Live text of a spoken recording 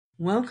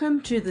Welcome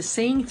to the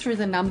Seeing Through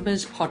the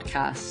Numbers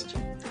podcast.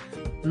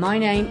 My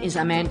name is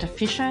Amanda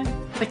Fisher,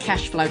 the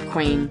Cashflow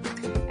Queen,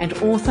 and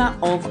author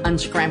of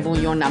Unscramble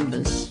Your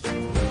Numbers.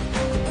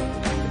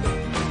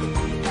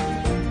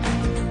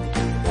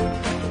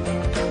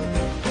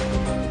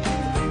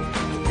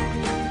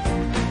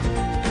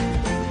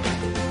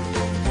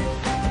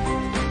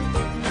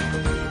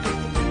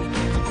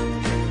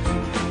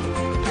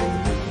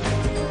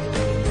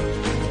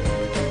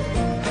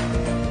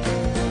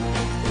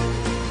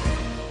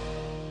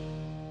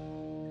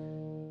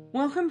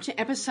 Welcome to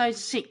episode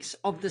 6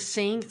 of the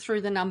Seeing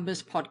Through the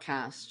Numbers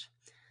podcast.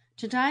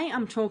 Today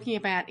I'm talking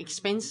about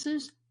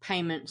expenses,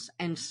 payments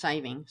and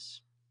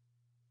savings.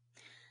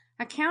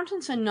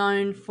 Accountants are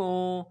known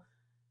for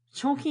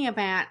talking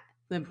about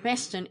the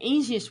best and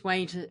easiest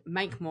way to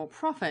make more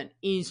profit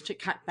is to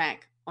cut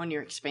back on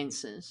your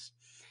expenses.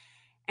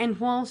 And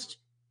whilst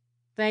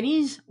that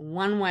is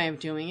one way of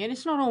doing it,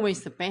 it's not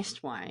always the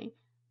best way.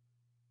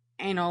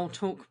 And I'll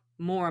talk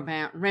more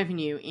about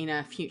revenue in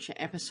a future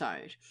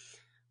episode.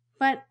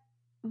 But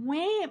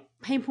where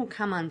people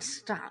come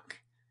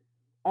unstuck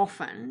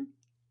often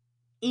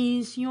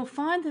is you'll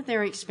find that there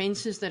are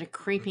expenses that are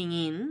creeping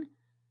in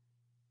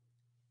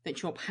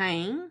that you're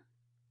paying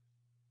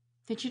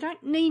that you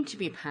don't need to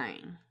be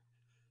paying.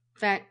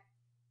 That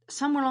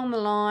somewhere along the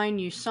line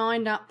you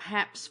signed up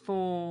perhaps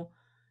for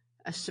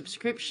a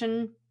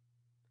subscription,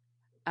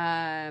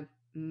 a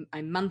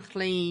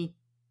monthly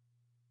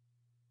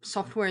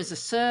software as a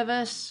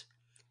service,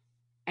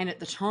 and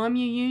at the time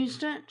you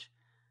used it,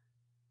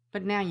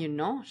 but now you're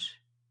not.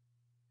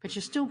 But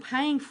you're still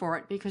paying for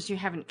it because you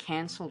haven't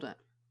cancelled it.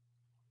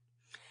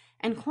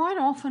 And quite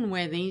often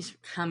where these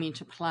come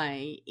into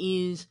play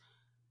is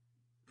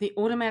the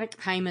automatic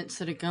payments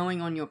that are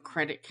going on your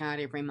credit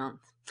card every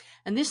month.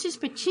 And this is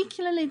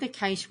particularly the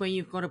case where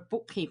you've got a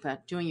bookkeeper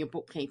doing your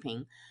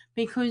bookkeeping,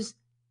 because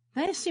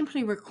they're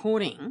simply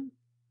recording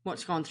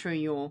what's gone through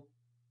your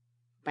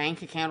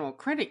bank account or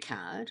credit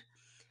card.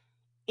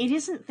 It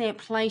isn't their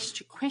place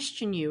to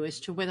question you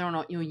as to whether or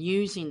not you're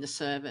using the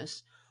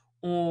service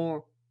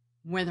or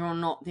whether or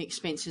not the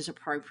expense is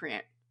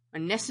appropriate or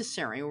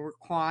necessary or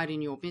required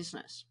in your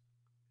business.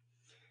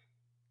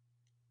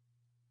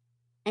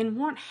 And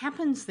what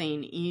happens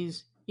then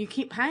is you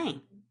keep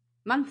paying.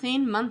 Month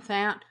in, month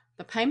out,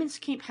 the payments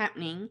keep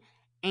happening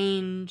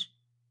and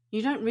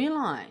you don't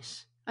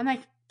realise. And they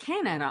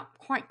can add up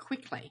quite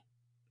quickly.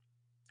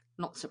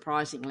 Not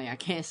surprisingly, I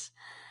guess.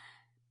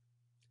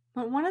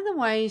 But one of the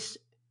ways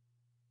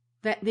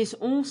that this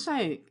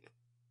also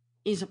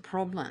is a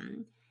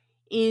problem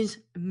is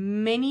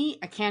many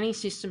accounting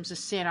systems are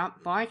set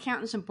up by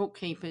accountants and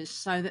bookkeepers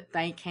so that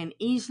they can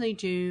easily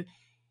do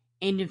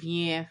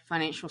end-of-year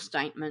financial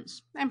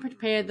statements and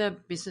prepare the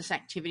business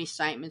activity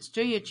statements,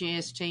 do your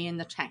GST and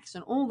the tax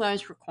and all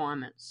those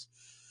requirements.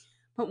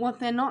 But what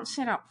they're not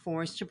set up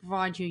for is to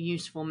provide you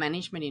useful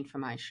management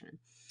information.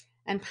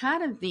 And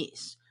part of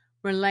this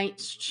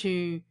relates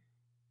to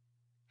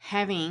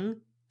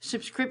having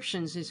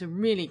subscriptions is a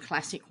really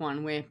classic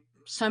one where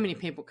so many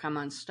people come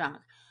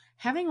unstuck.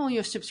 Having all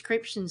your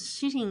subscriptions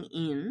sitting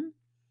in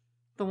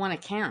the one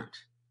account.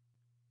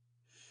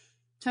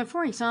 So,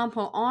 for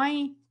example,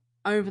 I,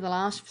 over the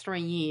last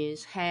 3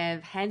 years,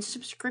 have had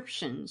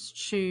subscriptions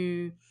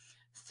to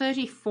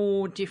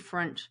 34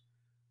 different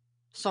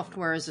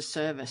software as a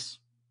service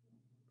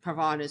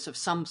providers of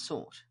some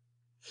sort.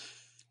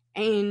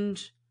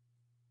 And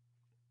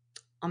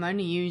I'm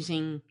only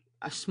using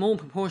a small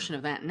proportion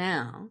of that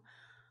now.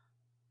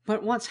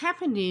 But what's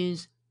happened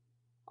is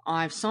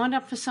I've signed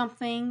up for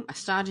something, I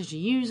started to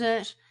use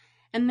it,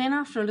 and then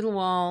after a little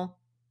while,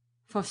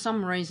 for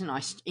some reason,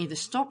 I either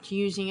stopped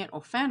using it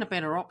or found a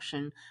better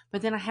option,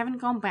 but then I haven't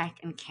gone back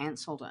and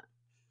cancelled it.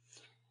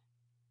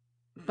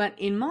 But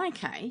in my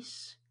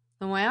case,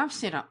 the way I've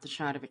set up the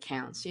chart of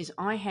accounts is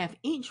I have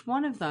each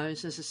one of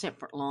those as a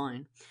separate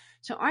line.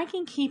 So I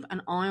can keep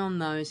an eye on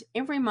those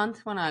every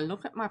month when I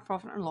look at my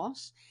profit and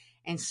loss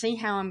and see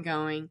how I'm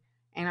going.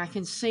 And I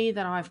can see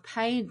that I've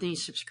paid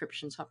these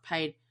subscriptions. I've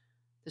paid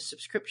the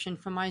subscription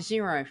for my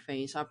Xero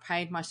fees. I've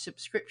paid my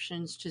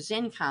subscriptions to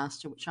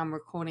Zencastr, which I'm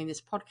recording this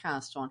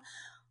podcast on.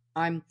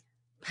 I'm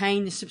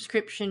paying the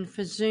subscription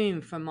for Zoom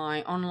for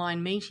my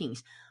online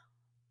meetings.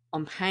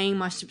 I'm paying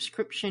my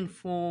subscription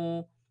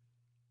for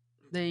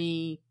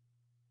the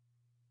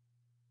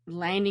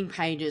landing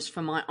pages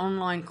for my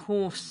online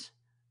course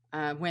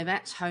where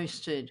that's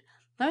hosted.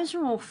 Those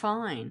are all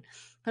fine.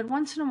 But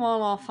once in a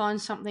while I'll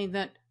find something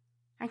that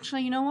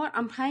actually, you know what?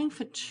 I'm paying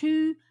for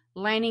 2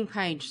 landing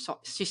page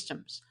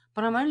systems,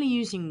 but I'm only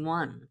using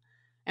one.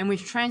 And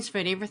we've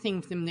transferred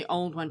everything from the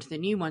old one to the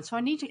new one. So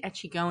I need to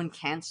actually go and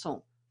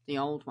cancel the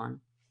old one.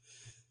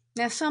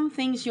 Now, some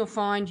things you'll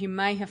find you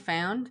may have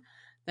found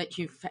that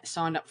you've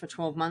signed up for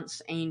 12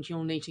 months and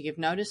you'll need to give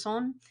notice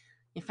on.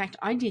 In fact,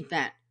 I did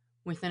that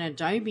with an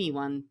Adobe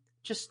one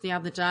just the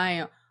other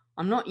day.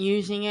 I'm not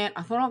using it.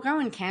 I thought I'll go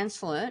and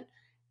cancel it.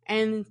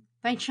 And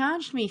they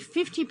charged me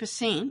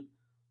 50%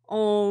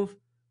 of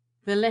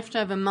the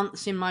leftover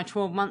months in my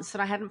 12 months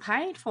that I hadn't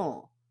paid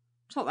for.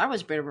 I thought that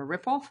was a bit of a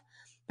rip-off.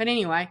 But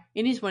anyway,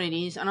 it is what it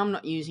is, and I'm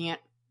not using it,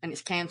 and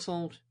it's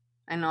cancelled,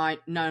 and I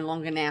no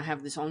longer now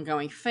have this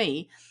ongoing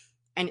fee,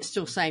 and it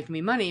still saved me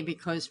money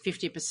because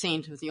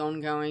 50% of the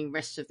ongoing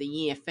rest of the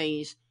year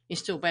fees is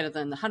still better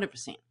than the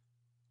 100%.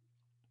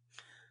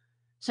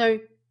 So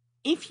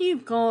if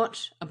you've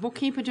got a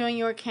bookkeeper doing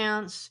your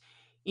accounts,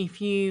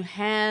 if you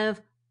have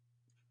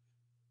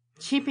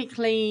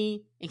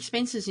typically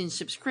expenses in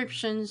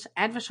subscriptions,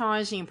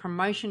 advertising and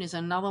promotion is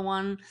another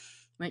one,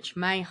 which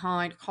may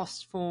hide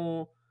costs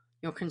for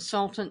your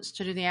consultants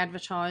to do the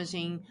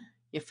advertising,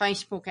 your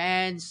Facebook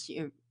ads,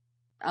 your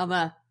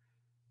other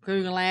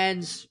Google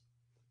ads,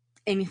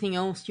 anything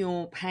else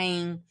you're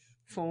paying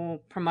for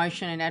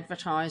promotion and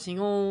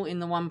advertising, all in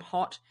the one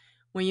pot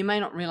where you may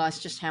not realize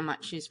just how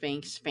much is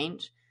being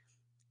spent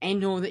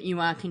and or that you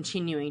are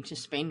continuing to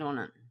spend on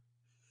it.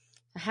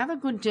 Have a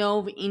good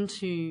delve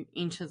into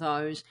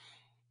those,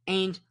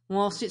 and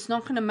whilst it's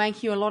not going to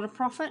make you a lot of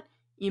profit,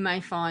 you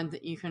may find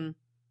that you can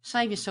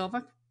save yourself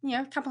a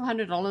couple of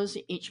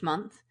 $100 each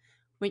month,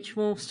 which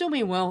will still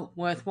be well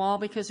worthwhile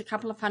because a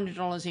couple of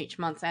 $100 each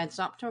month adds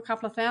up to a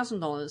couple of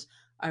 $1,000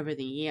 over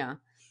the year.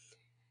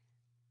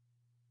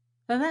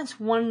 So that's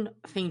one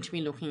thing to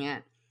be looking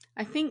at.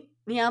 I think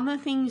the other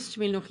things to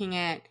be looking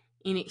at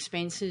in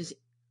expenses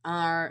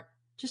are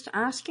just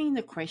asking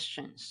the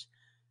questions.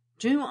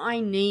 Do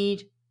I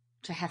need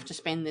to have to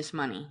spend this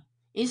money?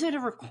 Is it a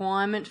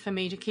requirement for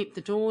me to keep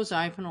the doors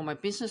open or my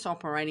business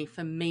operating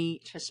for me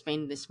to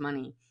spend this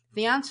money? If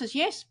the answer is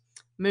yes,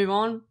 move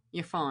on,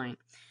 you're fine.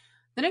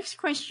 The next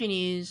question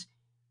is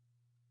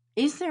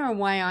there a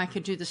way I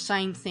could do the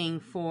same thing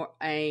for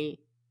a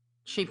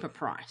cheaper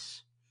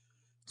price?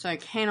 So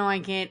can I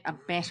get a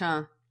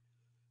better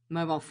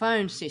mobile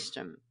phone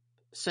system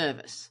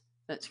service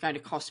that's going to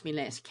cost me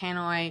less? Can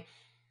I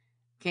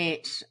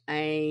get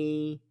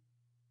a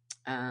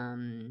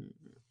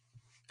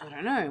I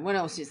don't know, what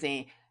else is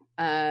there?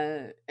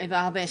 Are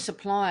there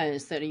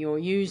suppliers that you're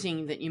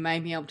using that you may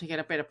be able to get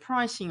a better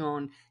pricing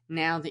on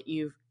now that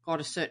you've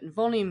got a certain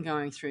volume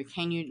going through?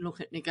 Can you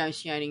look at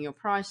negotiating your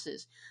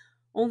prices?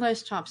 All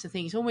those types of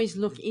things. Always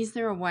look, is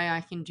there a way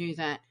I can do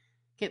that,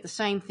 get the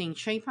same thing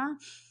cheaper?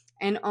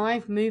 And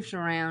I've moved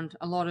around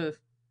a lot of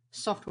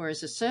software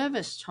as a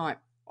service type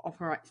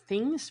operate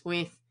things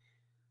with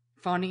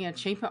finding a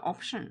cheaper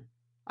option.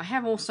 I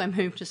have also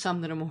moved to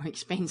some that are more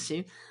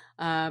expensive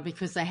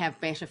because they have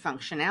better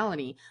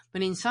functionality.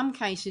 But in some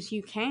cases,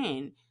 you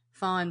can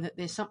find that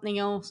there's something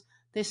else.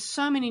 There's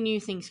so many new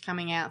things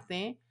coming out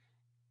there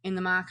in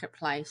the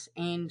marketplace,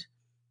 and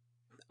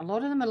a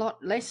lot of them are a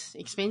lot less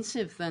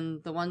expensive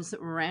than the ones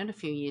that were around a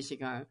few years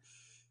ago.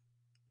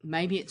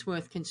 Maybe it's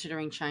worth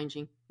considering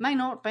changing. May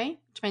not be.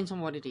 Depends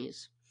on what it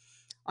is.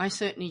 I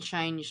certainly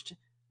changed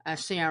a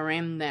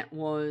CRM that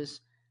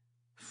was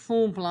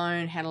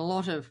full-blown, had a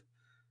lot of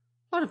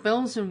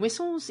bells and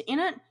whistles in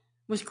it.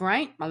 Was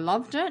great. I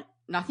loved it.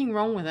 Nothing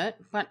wrong with it.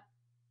 But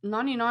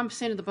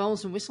 99% of the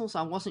bells and whistles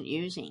I wasn't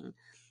using.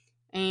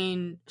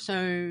 And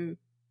so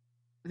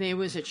there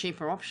was a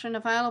cheaper option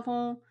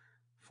available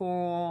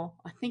for,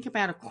 I think,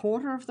 about a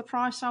quarter of the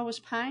price I was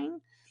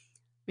paying.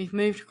 We've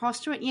moved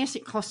across to it. Yes,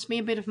 it cost me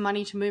a bit of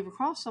money to move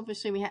across.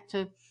 Obviously, we had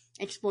to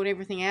export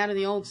everything out of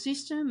the old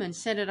system and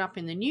set it up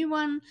in the new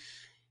one.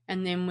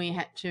 And then we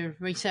had to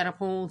reset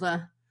up all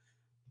the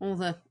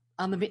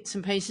other bits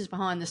and pieces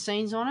behind the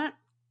scenes on it.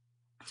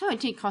 So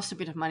it did cost a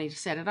bit of money to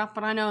set it up,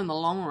 but I know in the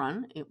long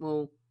run it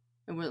will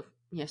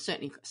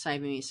certainly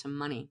save me some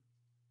money.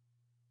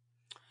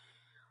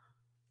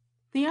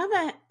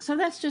 So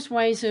that's just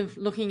ways of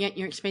looking at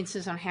your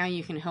expenses on how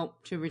you can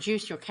help to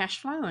reduce your cash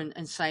flow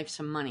and save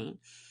some money.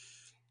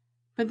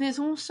 But there's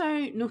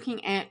also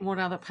looking at what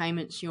other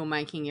payments you're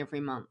making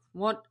every month.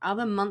 What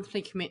other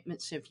monthly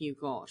commitments have you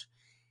got?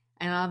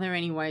 And are there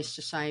any ways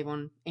to save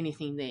on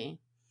anything there?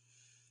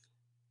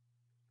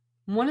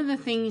 One of the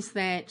things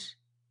that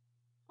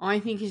I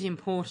think is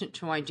important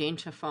to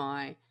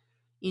identify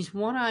is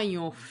what are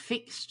your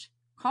fixed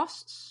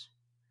costs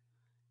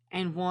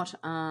and what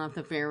are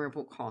the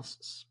variable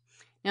costs.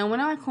 Now, when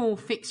I call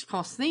fixed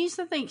costs, these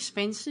are the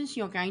expenses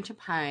you're going to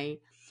pay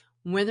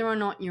whether or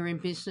not you're in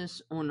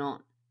business or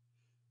not.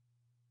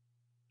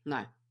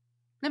 No,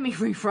 let me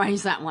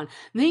rephrase that one.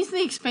 These are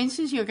the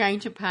expenses you're going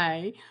to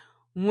pay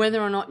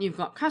whether or not you've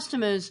got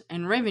customers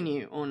and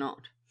revenue or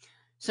not.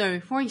 So,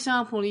 for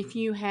example, if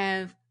you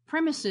have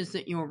premises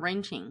that you're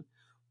renting,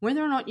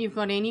 whether or not you've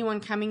got anyone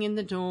coming in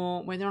the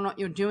door, whether or not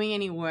you're doing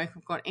any work,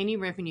 or got any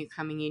revenue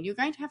coming in, you're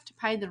going to have to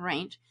pay the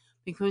rent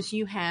because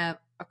you have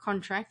a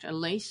contract, a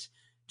lease,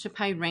 to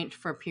pay rent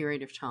for a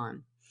period of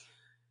time.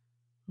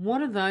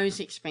 What are those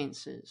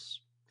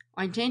expenses?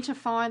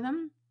 Identify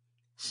them,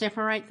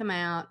 separate them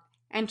out,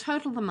 and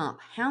total them up.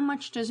 How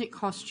much does it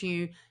cost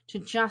you to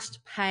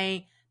just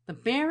pay the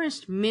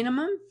barest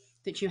minimum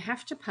that you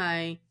have to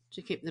pay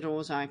to keep the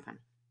doors open?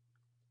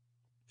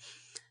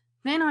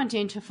 Then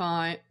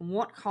identify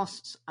what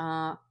costs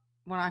are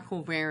what I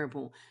call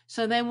variable.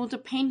 So they will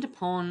depend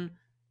upon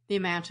the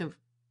amount of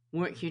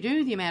work you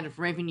do, the amount of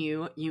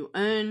revenue you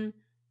earn,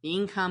 the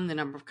income, the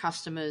number of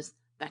customers,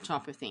 that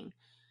type of thing.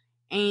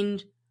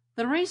 And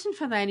The reason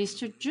for that is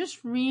to just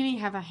really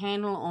have a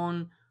handle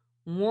on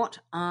what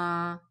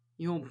are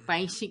your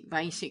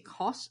basic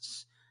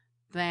costs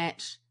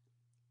that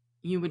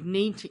you would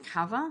need to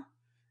cover.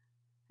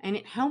 And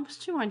it helps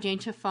to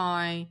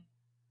identify,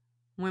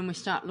 when we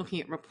start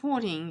looking at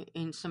reporting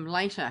in some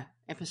later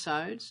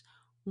episodes,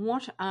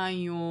 what are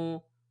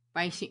your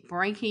basic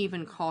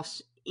break-even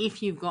costs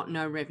if you've got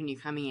no revenue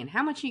coming in?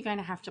 How much are you going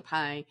to have to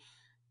pay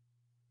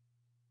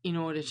in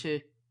order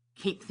to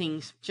keep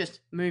things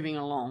just moving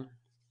along?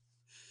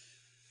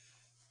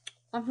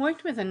 I've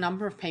worked with a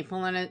number of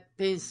people, and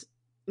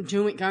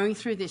going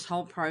through this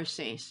whole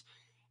process.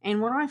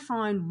 And what I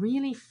find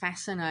really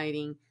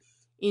fascinating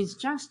is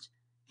just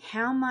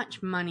how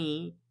much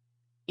money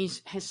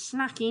has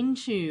snuck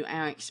into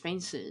our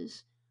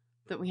expenses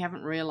that we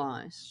haven't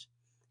realised.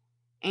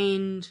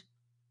 And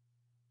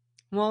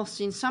whilst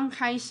in some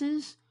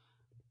cases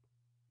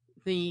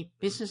the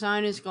business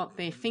owners got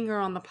their finger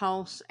on the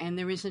pulse and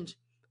there isn't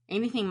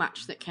anything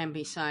much that can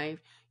be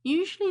saved,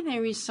 usually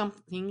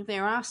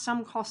there are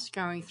some costs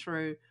going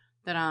through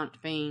that aren't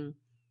being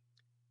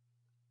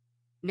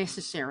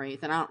necessary,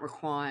 that aren't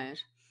required.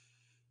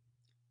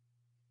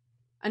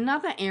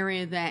 Another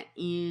area that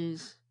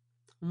is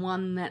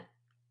one that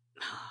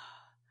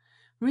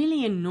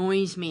really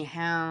annoys me,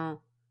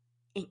 how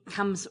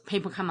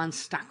people come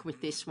unstuck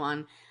with this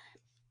one,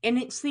 and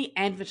it's the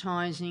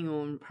advertising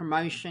or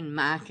promotion,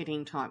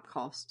 marketing type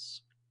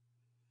costs.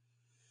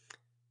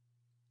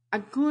 A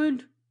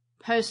good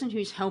person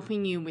who's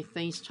helping you with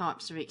these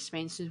types of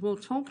expenses will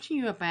talk to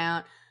you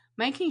about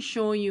making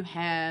sure you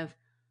have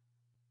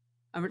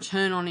a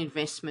return on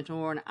investment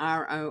or an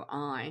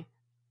ROI.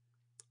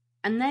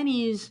 And that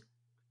is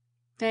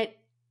that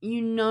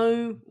you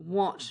know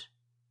what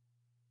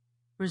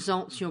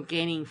results you're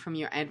getting from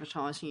your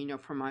advertising and your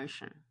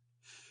promotion.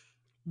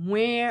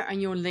 Where are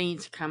your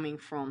leads coming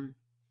from?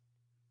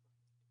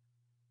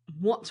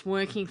 What's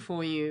working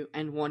for you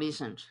and what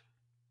isn't?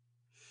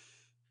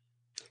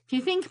 If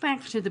you think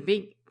back to the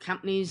big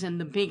companies and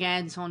the big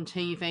ads on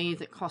TV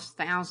that cost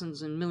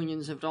thousands and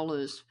millions of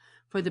dollars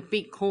for the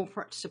big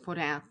corporates to put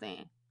out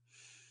there,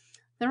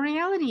 the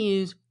reality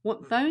is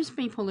what those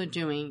people are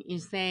doing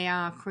is they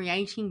are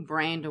creating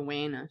brand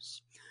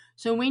awareness.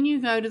 So when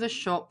you go to the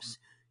shops,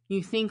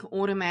 you think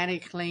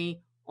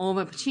automatically of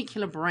a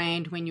particular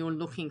brand when you're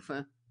looking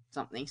for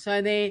something.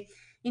 So they're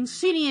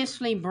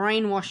insidiously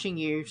brainwashing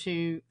you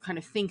to kind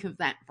of think of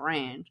that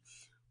brand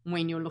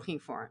when you're looking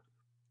for it.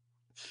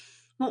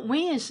 What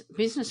we as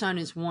business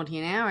owners want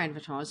in our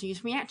advertising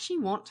is we actually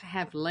want to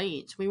have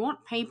leads. We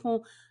want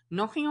people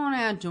knocking on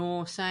our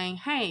door saying,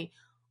 hey,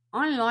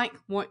 I like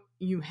what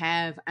you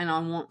have and I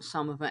want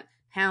some of it.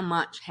 How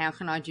much? How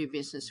can I do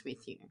business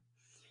with you?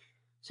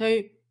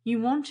 So you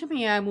want to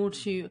be able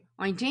to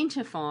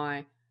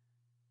identify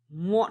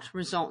what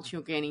results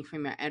you're getting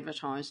from your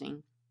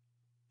advertising.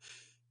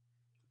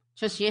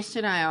 Just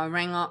yesterday I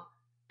rang up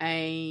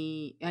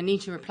I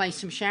need to replace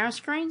some shower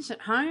screens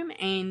at home,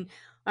 and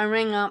I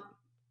rang up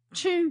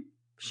 2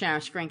 shower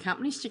screen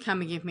companies to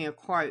come and give me a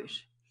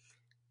quote.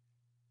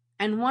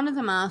 And one of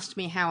them asked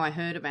me how I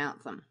heard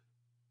about them.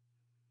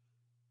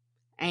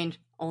 And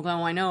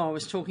although I know I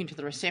was talking to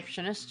the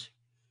receptionist,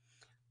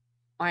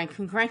 I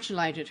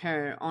congratulated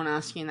her on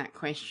asking that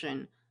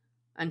question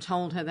and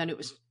told her that it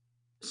was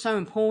so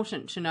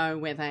important to know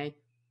where the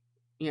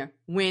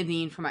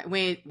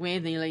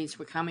leads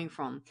were coming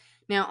from.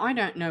 Now, I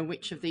don't know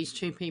which of these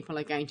 2 people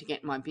are going to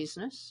get my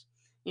business.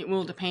 It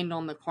will depend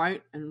on the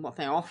quote and what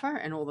they offer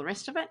and all the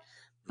rest of it.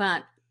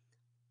 But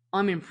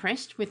I'm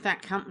impressed with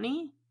that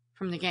company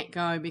from the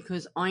get-go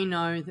because I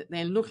know that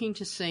they're looking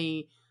to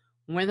see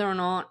whether or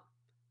not,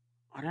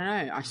 I don't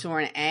know, I saw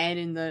an ad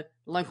in the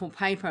local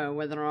paper,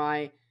 whether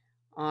I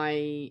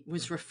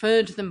was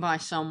referred to them by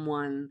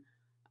someone,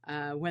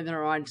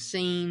 whether I'd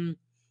seen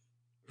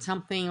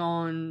something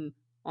on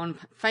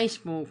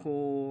Facebook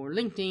or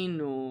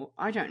LinkedIn or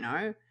I don't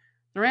know.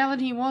 The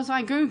reality was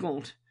I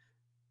Googled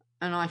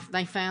and I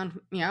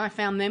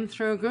found them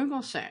through a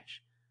Google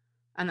search,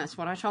 and that's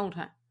what I told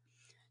her.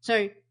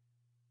 So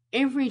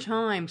every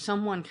time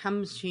someone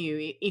comes to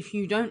you, if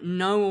you don't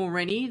know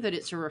already that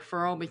it's a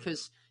referral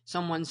because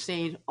someone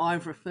said,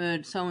 I've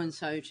referred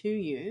so-and-so to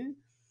you,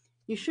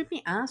 you should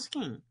be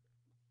asking,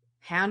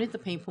 how did the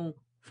people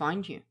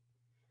find you?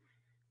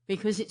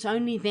 Because it's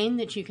only then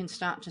that you can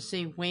start to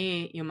see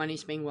where your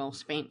money's being well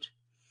spent.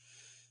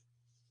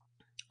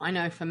 I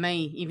know for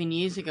me, even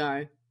years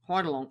ago,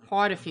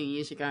 quite a few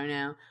years ago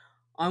now,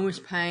 I was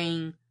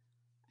paying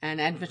an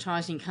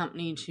advertising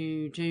company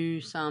to do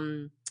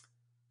some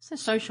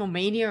social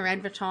media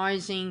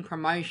advertising,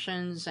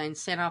 promotions, and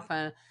set up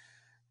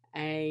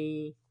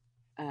a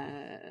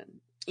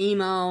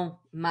email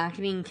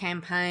marketing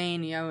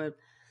campaign,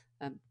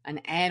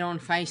 an ad on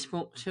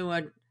Facebook to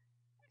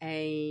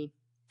a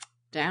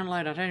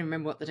download. I don't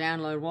remember what the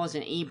download was,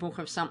 an ebook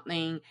of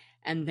something,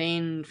 and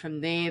then from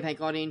there they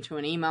got into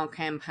an email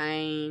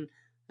campaign,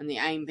 and the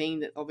aim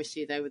being that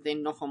obviously they would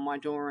then knock on my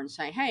door and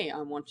say, hey,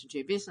 I want to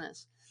do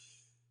business.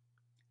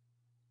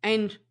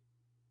 And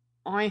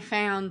I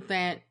found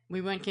that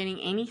we weren't getting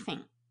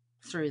anything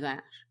through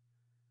that.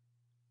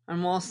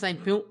 And whilst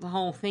they'd built the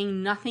whole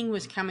thing, nothing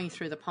was coming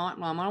through the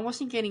pipeline. I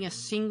wasn't getting a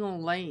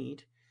single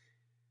lead.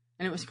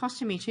 And it was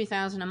costing me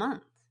 $2,000 a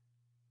month.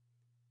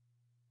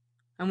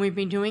 And we've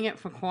been doing it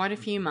for quite a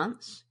few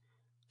months.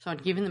 So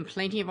I'd given them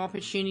plenty of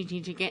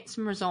opportunity to get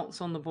some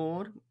results on the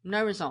board.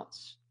 No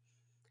results.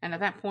 And at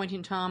that point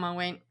in time, I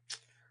went,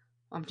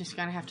 I'm just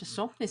going to have to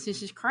stop this.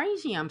 This is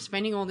crazy. I'm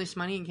spending all this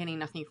money and getting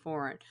nothing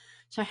for it.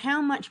 So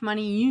how much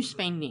money are you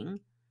spending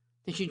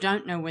that you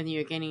don't know whether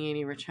you're getting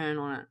any return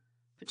on it,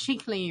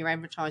 particularly your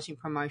advertising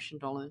promotion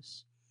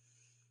dollars?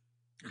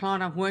 A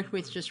client I've worked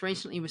with just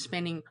recently was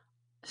spending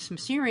some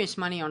serious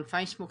money on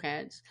Facebook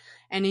ads.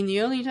 And in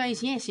the early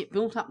days, yes, it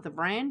built up the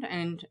brand,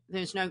 and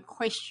there's no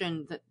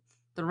question that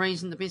the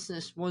reason the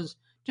business was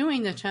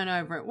doing the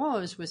turnover it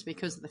was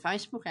because of the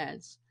Facebook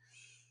ads.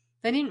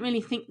 They didn't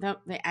really think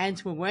that the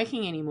ads were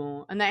working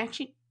anymore, and they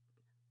actually,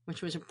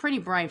 which was a pretty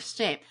brave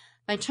step,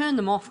 they turned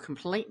them off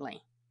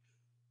completely.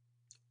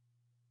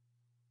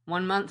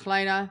 1 month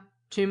later,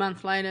 2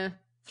 months later,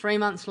 3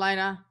 months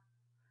later,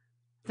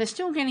 they're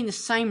still getting the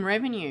same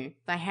revenue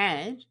they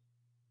had,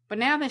 but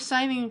now they're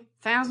saving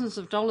thousands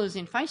of dollars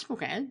in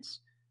Facebook ads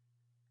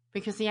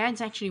because the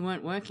ads actually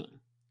weren't working.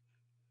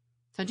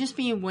 So just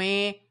be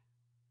aware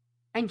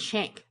and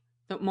check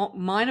that what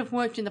might have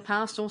worked in the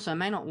past also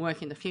may not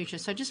work in the future.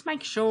 So just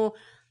make sure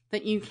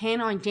that you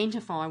can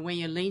identify where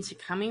your leads are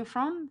coming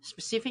from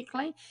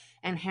specifically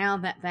and how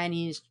that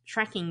is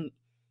tracking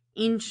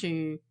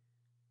into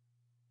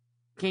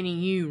getting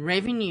you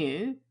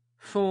revenue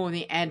for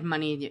the ad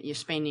money that you're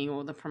spending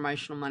or the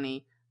promotional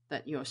money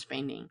that you're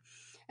spending.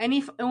 And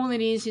if all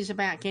it is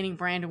about getting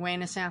brand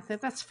awareness out there,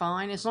 that's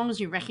fine, as long as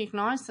you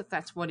recognize that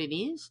that's what it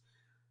is.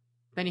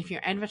 But if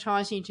you're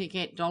advertising to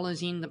get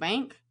dollars in the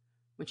bank,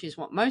 which is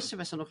what most of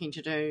us are looking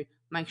to do,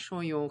 make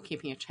sure you're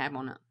keeping a tab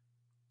on it.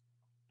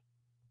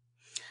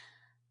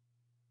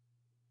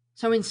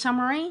 So in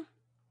summary,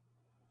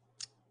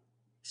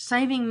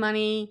 saving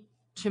money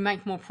to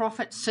make more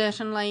profit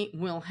certainly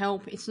will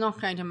help. It's not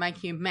going to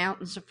make you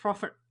mountains of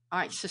profit,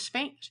 I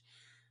suspect,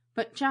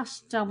 but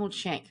just double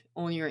check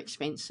all your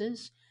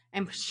expenses,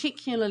 and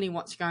particularly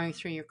what's going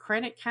through your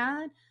credit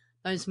card,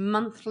 those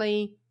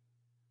monthly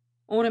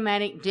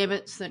automatic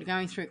debits that are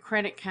going through a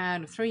credit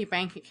card or through your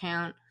bank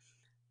account,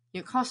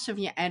 your cost of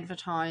your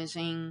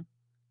advertising,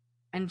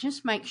 and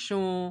just make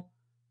sure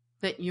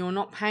that you're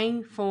not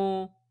paying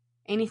for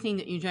anything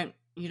that you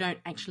don't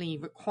actually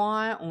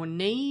require or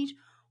need,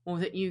 or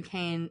that you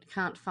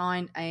can't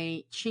find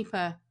a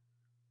cheaper,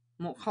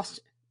 more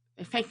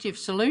cost-effective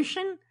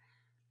solution,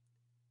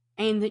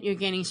 and that you're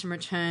getting some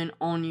return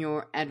on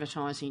your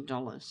advertising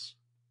dollars.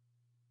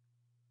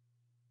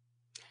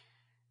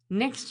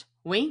 Next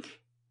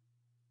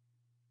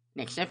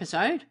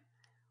episode,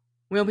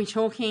 we'll be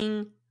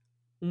talking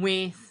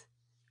with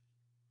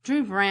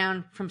Drew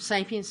Brown from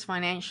Sapiens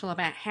Financial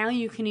about how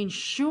you can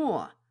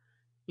insure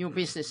your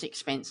business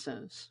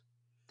expenses.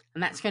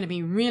 And that's going to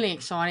be really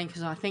exciting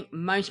because I think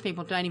most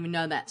people don't even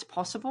know that's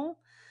possible.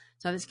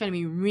 So that's going to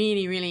be a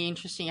really, really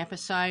interesting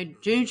episode.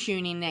 Do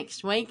tune in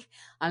next week.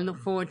 I look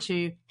forward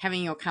to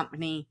having your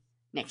company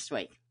next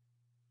week.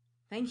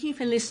 Thank you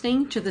for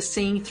listening to the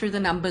Seeing Through the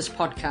Numbers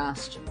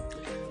podcast.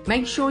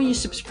 Make sure you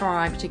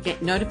subscribe to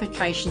get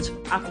notifications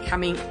of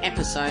upcoming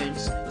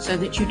episodes so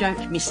that you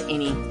don't miss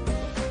any.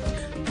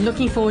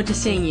 Looking forward to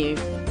seeing you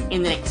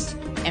in the next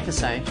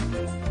episode.